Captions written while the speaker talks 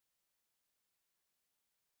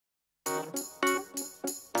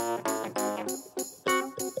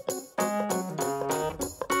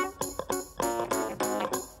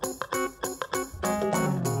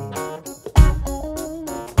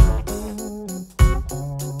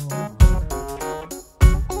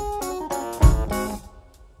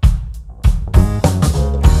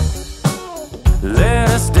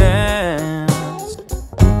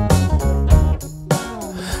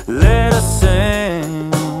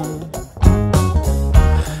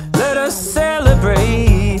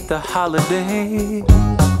holidays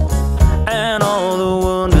and all the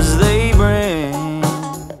wonders they bring.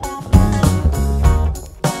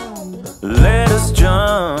 Let us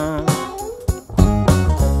jump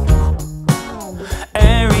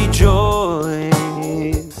and rejoice.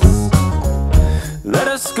 Let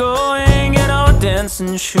us go and get our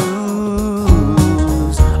dancing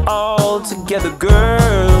shoes, all together,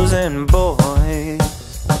 girls and boys.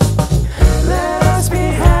 Let us be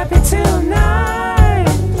happy tonight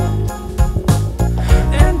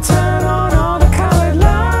and turn on all the colored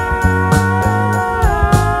lights.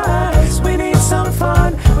 We need some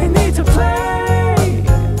fun, we need to play.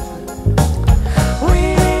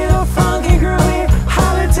 We need a funky, groovy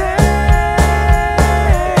holiday.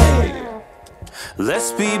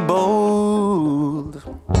 Let's be bold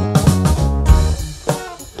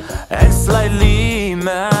and slightly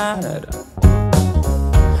mad.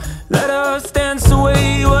 Let us dance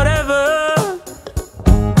away whatever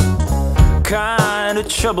kind of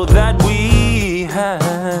trouble that we had.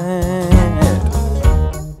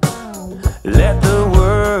 Let the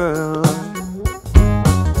world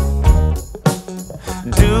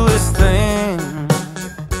do its thing.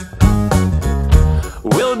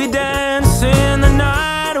 We'll be dancing the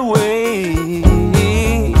night away,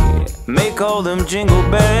 make all them jingle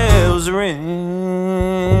bells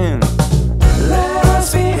ring. Let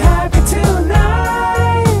us be happy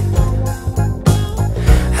tonight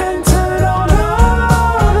and turn on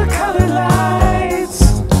all the colored lights.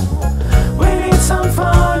 We need some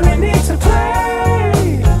fun, we need to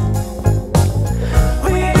play.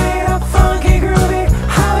 We need a funky, groovy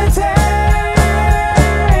holiday.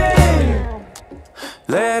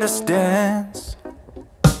 Let us dance,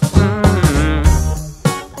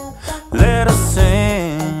 let us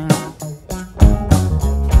sing,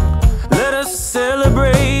 let us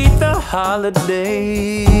celebrate the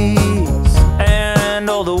holidays and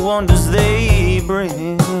all the wonders they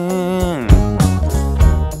bring.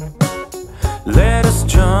 Let us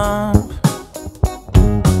jump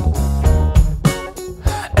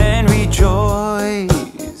and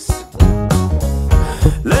rejoice.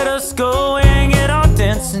 Let us go and get our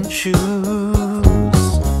dancing shoes,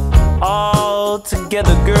 all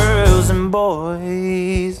together, girls and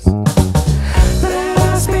boys.